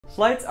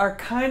Flights are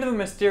kind of a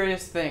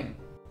mysterious thing.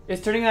 Is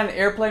turning on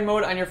airplane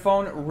mode on your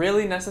phone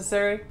really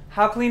necessary?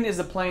 How clean is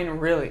the plane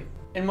really?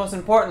 And most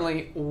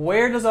importantly,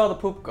 where does all the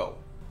poop go?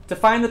 To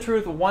find the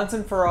truth once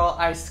and for all,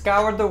 I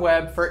scoured the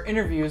web for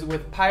interviews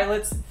with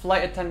pilots,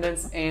 flight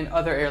attendants, and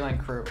other airline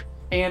crew.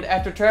 And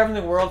after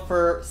traveling the world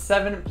for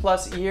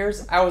 7+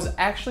 years, I was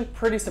actually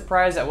pretty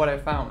surprised at what I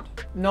found.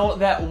 Note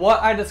that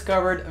what I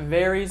discovered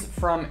varies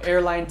from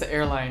airline to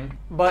airline,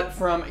 but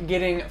from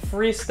getting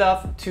free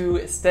stuff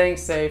to staying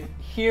safe,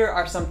 here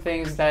are some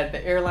things that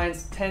the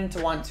airlines tend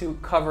to want to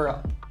cover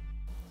up.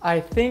 I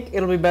think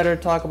it'll be better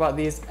to talk about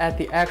these at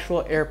the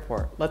actual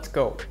airport. Let's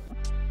go.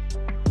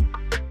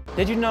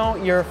 Did you know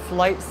your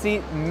flight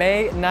seat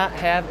may not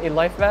have a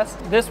life vest?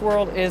 This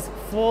world is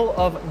full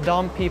of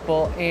dumb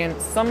people, and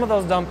some of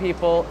those dumb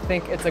people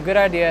think it's a good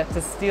idea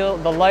to steal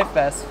the life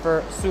vest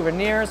for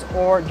souvenirs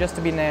or just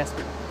to be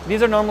nasty.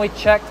 These are normally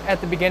checked at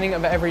the beginning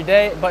of every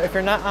day, but if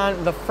you're not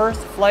on the first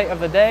flight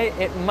of the day,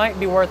 it might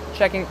be worth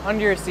checking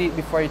under your seat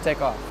before you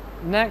take off.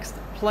 Next,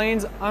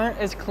 planes aren't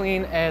as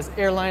clean as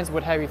airlines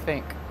would have you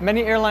think.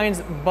 Many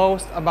airlines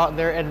boast about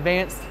their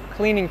advanced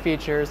cleaning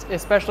features,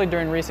 especially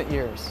during recent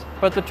years.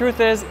 But the truth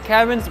is,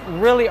 cabins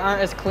really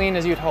aren't as clean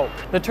as you'd hope.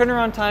 The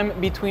turnaround time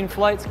between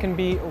flights can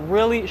be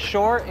really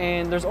short,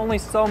 and there's only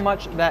so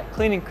much that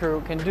cleaning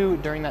crew can do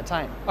during that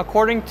time.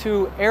 According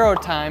to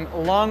Aerotime,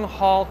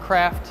 long-haul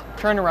craft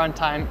turnaround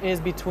time is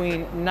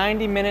between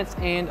 90 minutes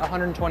and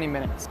 120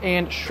 minutes.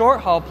 And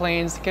short-haul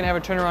planes can have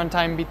a turnaround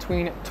time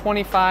between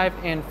 25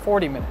 and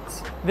 40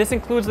 minutes. This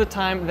includes the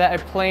time that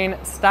a plane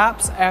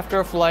stops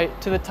after a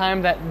flight to the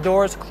time that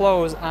doors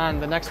close on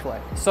the next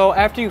flight. So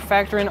after you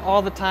factor in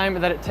all the time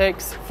that it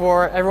takes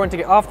for everyone to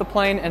get off the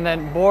plane and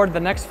then board the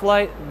next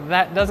flight,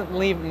 that doesn't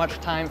leave much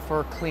time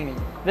for cleaning.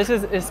 This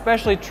is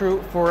especially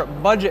true for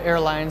budget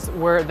airlines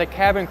where the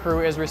cabin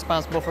crew is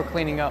responsible for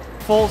cleaning up.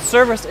 Full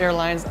service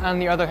airlines, on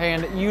the other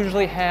hand,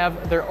 usually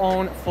have their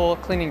own full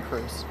cleaning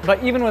crews.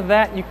 But even with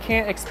that, you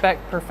can't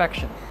expect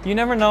perfection. You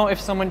never know if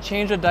someone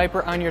changed a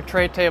diaper on your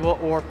tray table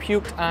or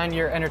puked on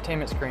your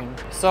entertainment screen.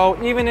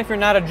 So even if you're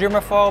not a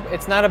germaphobe,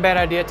 it's not a bad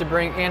idea to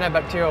bring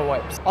antibacterial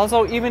wipes.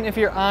 Also, even if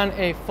you're on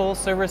a full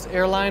service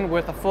airline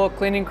with a full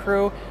cleaning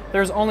crew,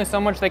 there's only so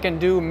much they can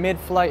do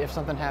mid-flight if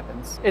something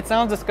happens. It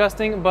sounds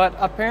disgusting, but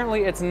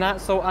apparently it's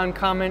not so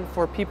uncommon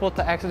for people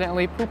to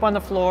accidentally poop on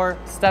the floor,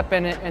 step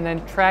in it, and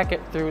then track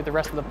it through the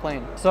rest of the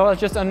plane. So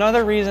it's just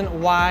another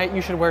reason why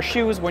you should wear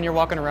shoes when you're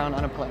walking around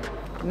on a plane.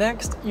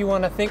 Next, you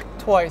want to think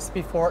twice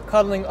before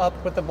cuddling up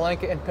with the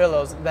blanket and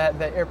pillows that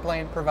the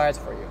airplane provides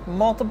for you.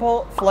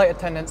 Multiple flight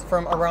attendants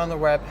from around the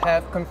web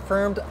have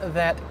confirmed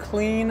that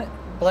clean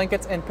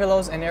blankets and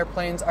pillows in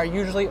airplanes are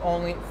usually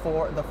only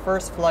for the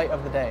first flight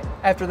of the day.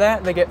 After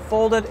that, they get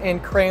folded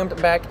and crammed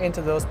back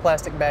into those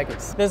plastic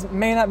baggies. This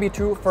may not be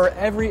true for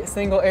every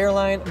single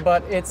airline,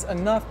 but it's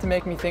enough to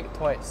make me think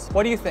twice.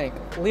 What do you think?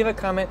 Leave a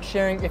comment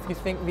sharing if you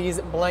think these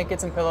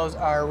blankets and pillows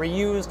are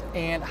reused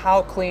and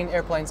how clean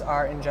airplanes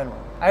are in general.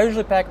 I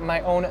usually pack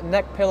my own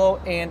neck pillow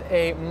and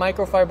a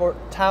microfiber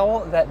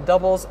towel that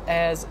doubles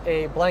as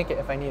a blanket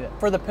if I need it.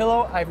 For the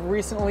pillow, I've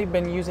recently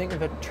been using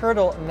the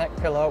turtle neck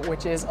pillow,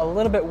 which is a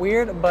little bit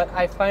weird, but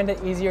I find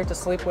it easier to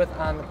sleep with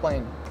on the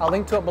plane. I'll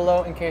link to it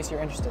below in case you're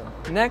interested.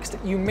 Next,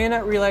 you may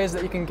not realize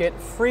that you can get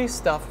free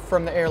stuff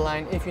from the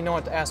airline if you know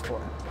what to ask for.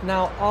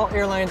 Now, all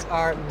airlines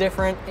are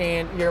different,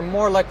 and you're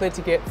more likely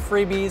to get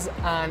freebies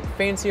on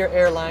fancier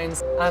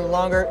airlines on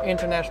longer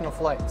international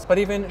flights. But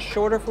even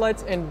shorter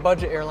flights and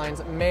budget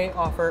airlines may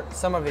offer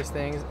some of these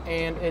things,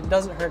 and it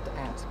doesn't hurt to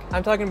ask.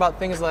 I'm talking about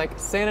things like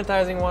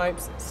sanitizing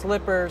wipes,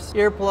 slippers,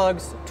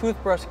 earplugs,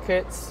 toothbrush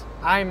kits,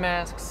 eye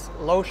masks,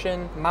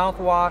 lotion,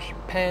 mouthwash,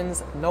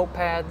 pens,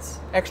 notepads,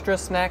 extra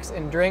snacks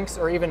and drinks,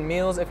 or even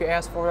meals if you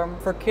ask for them.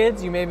 For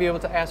kids, you may be able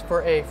to ask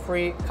for a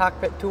free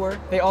cockpit tour.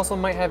 They also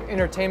might have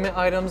entertainment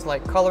items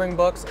like coloring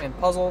books and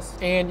puzzles.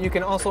 And you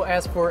can also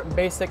ask for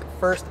basic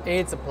first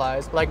aid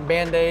supplies like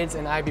band-aids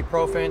and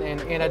ibuprofen and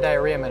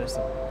anti-diarrhea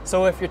medicine.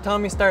 So if your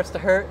tummy starts to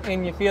hurt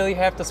and you feel you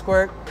have to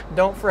squirt,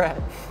 don't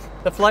fret.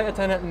 The flight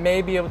attendant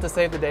may be able to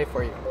save the day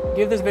for you.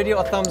 Give this video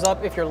a thumbs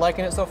up if you're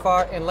liking it so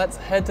far, and let's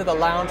head to the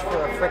lounge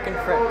for a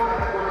frickin'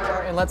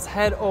 frick. And let's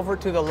head over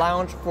to the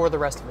lounge for the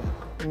rest of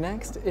it.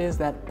 Next is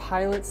that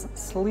pilots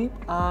sleep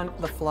on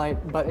the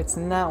flight, but it's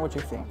not what you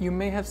think. You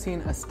may have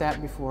seen a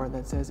stat before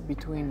that says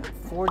between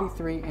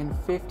 43 and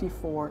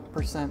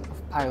 54%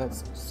 of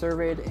pilots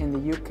surveyed in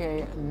the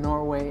UK,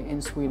 Norway,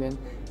 and Sweden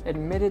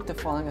admitted to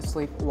falling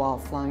asleep while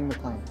flying the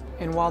plane.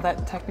 And while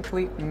that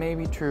technically may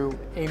be true,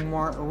 a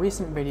more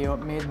recent video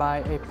made by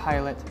a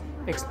pilot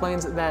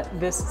explains that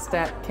this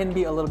stat can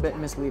be a little bit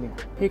misleading.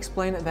 He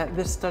explained that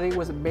this study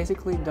was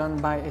basically done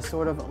by a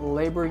sort of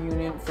labor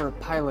union for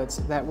pilots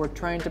that were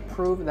trying to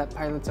prove that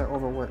pilots are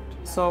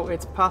overworked. So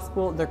it's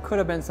possible there could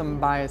have been some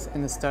bias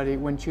in the study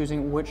when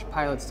choosing which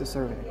pilots to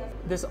survey.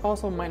 This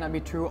also might not be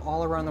true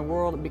all around the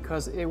world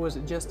because it was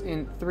just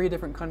in 3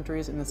 different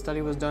countries and the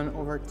study was done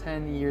over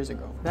 10 years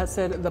ago. That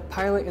said, the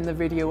pilot in the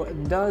video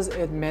does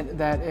admit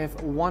that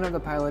if one of the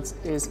pilots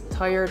is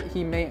tired,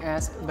 he may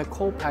ask the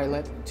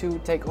co-pilot to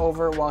take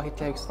over while he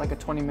takes like a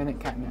 20-minute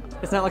cat nap.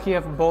 It's not like you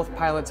have both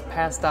pilots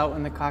passed out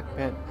in the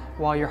cockpit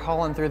while you're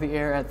hauling through the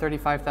air at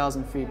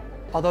 35,000 feet.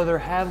 Although there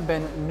have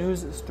been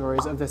news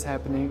stories of this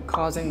happening,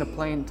 causing the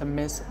plane to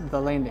miss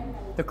the landing.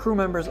 The crew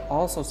members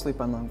also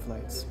sleep on long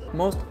flights.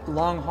 Most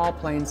long-haul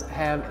planes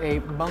have a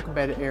bunk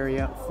bed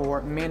area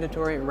for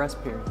mandatory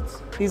rest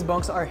periods. These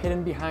bunks are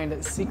hidden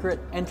behind secret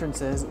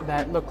entrances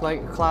that look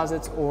like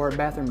closets or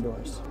bathroom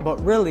doors,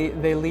 but really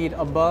they lead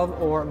above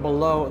or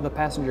below the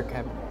passenger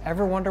cabin.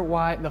 Ever wonder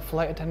why the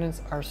flight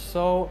attendants are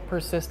so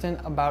persistent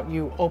about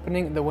you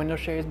opening the window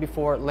shades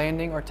before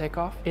landing or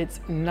takeoff?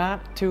 It's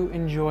not to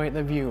enjoy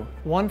the view.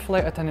 One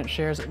flight attendant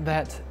shares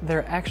that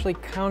they're actually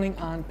counting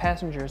on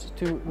passengers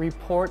to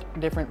report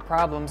different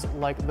problems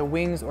like the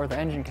wings or the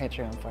engine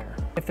catching on fire.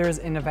 If there's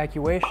an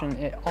evacuation,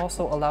 it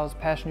also allows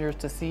passengers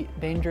to see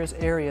dangerous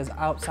areas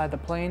outside the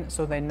plane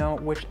so they know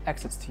which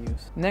exits to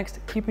use. Next,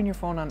 keeping your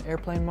phone on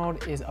airplane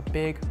mode is a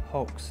big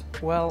hoax.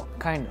 Well,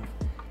 kind of.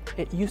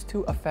 It used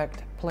to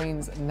affect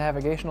planes'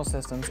 navigational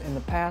systems in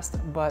the past,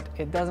 but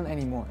it doesn't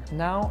anymore.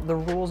 Now, the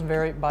rules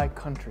vary by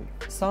country.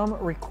 Some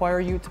require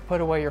you to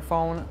put away your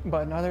phone,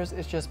 but in others,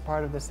 it's just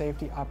part of the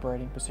safety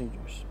operating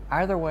procedures.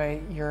 Either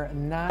way, you're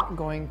not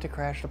going to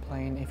crash the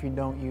plane if you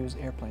don't use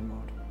airplane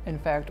mode. In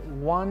fact,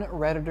 one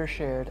Redditor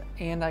shared,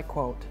 and I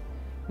quote,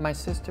 "My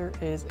sister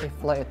is a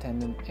flight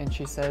attendant, and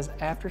she says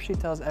after she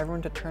tells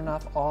everyone to turn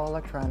off all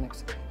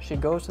electronics, she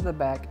goes to the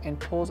back and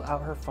pulls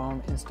out her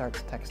phone and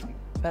starts texting."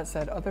 That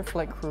said, other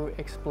flight crew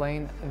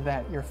explain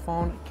that your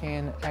phone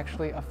can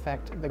actually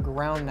affect the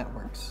ground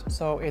networks,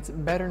 so it's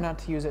better not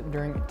to use it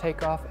during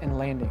takeoff and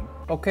landing.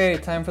 Okay,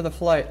 time for the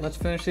flight. Let's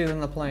finish these on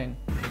the plane.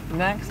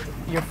 Next,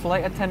 your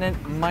flight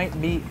attendant might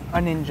be a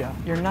ninja.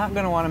 You're not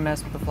going to want to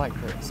mess with the flight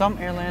crew. Some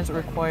airlines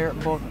require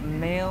both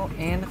male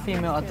and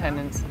female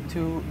attendants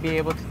to be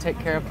able to take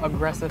care of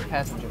aggressive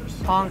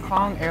passengers. Hong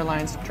Kong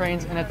Airlines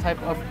trains in a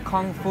type of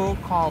kung fu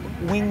called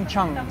Wing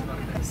Chun.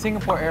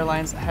 Singapore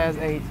Airlines has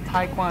a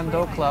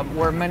Taekwondo club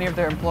where many of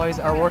their employees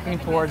are working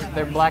towards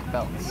their black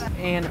belts.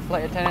 And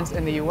flight attendants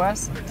in the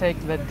US take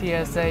the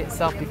TSA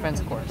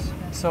self-defense course.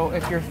 So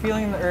if you're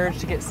feeling the urge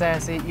to get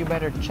sassy, you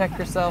better check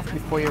yourself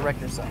before you wreck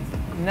yourself.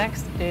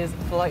 Next is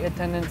flight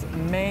attendants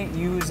may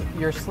use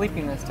your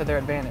sleepiness to their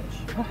advantage.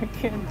 I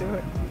can't do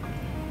it.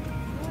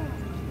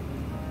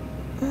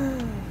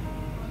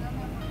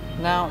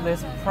 Now,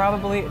 this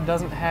probably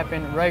doesn't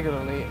happen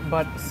regularly,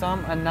 but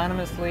some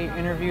anonymously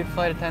interviewed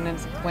flight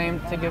attendants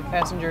claimed to give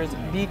passengers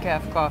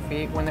decaf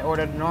coffee when they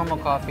ordered normal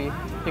coffee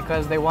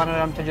because they wanted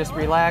them to just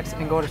relax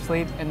and go to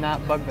sleep and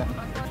not bug them.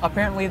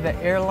 Apparently, the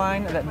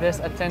airline that this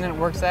attendant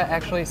works at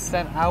actually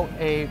sent out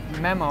a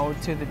memo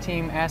to the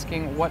team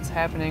asking what's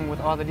happening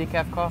with all the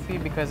decaf coffee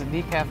because the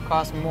decaf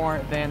costs more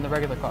than the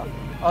regular coffee.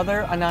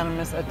 Other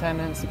anonymous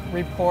attendants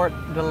report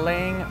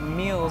delaying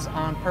meals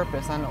on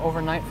purpose on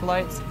overnight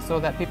flights so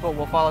that people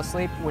will fall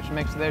asleep, which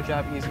makes their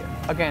job easier.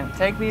 Again,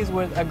 take these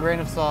with a grain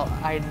of salt.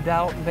 I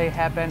doubt they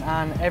happen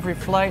on every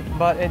flight,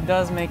 but it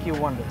does make you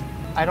wonder.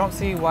 I don't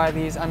see why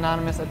these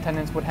anonymous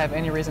attendants would have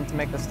any reason to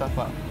make this stuff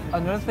up.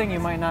 Another thing you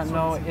might not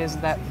know is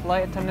that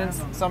flight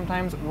attendants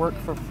sometimes work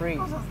for free.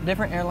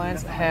 Different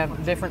airlines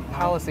have different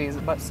policies,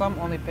 but some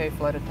only pay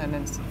flight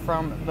attendants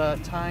from the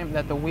time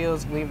that the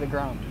wheels leave the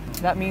ground.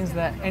 That means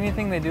that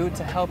anything they do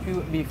to help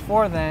you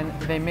before then,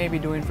 they may be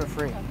doing for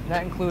free.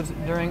 That includes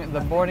during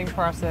the boarding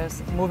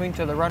process, moving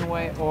to the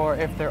runway, or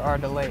if there are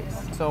delays.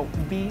 So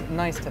be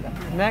nice to them.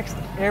 Next,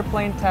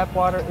 airplane tap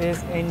water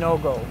is a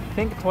no-go.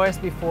 Think twice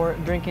before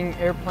drinking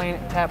airplane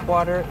tap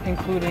water,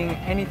 including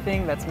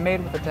anything that's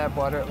made with the tap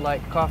water,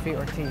 like coffee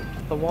or tea.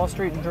 The Wall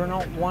Street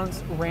Journal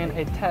once ran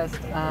a test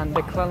on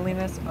the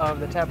cleanliness of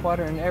the tap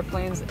water in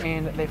airplanes,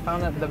 and they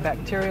found that the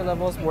bacteria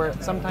levels were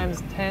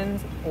sometimes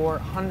tens or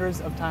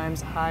hundreds of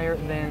times higher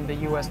than the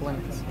US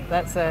limits.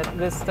 That said,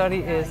 this study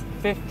is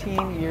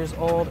 15 years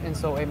old, and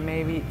so it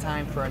may be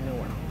time for a new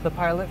one. The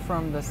pilot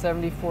from the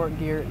 74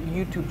 Gear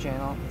YouTube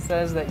channel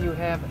says that you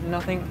have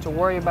nothing to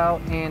worry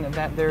about and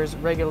that there's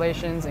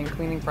regulations and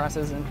cleaning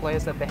processes in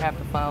place that they have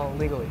to follow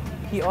legally.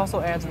 He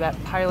also adds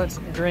that pilots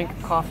drink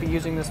coffee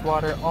using this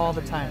water all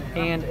the time,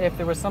 and if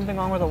there was something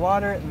wrong with the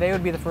water, they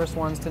would be the first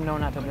ones to know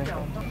not to drink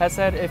it. That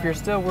said, if you're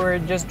still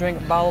worried, just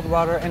drink bottled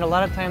water, and a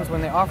lot of times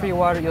when they offer you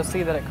water, you'll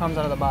see that it comes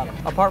out of the bottle.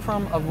 Apart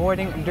from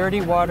avoiding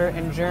dirty water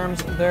and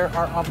germs, there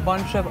are a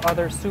bunch of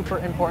other super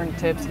important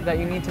tips that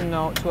you need to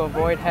know to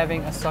avoid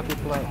having a sucky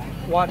flight.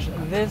 Watch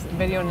this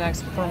video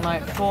next for my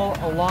full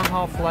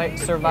long-haul flight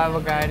survival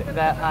guide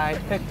that I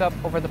picked up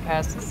over the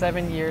past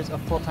 7 years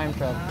of full-time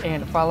travel.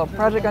 And follow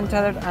Project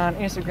Untethered on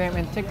Instagram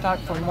and TikTok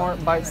for more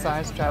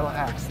bite-sized travel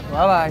hacks.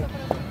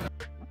 Bye-bye.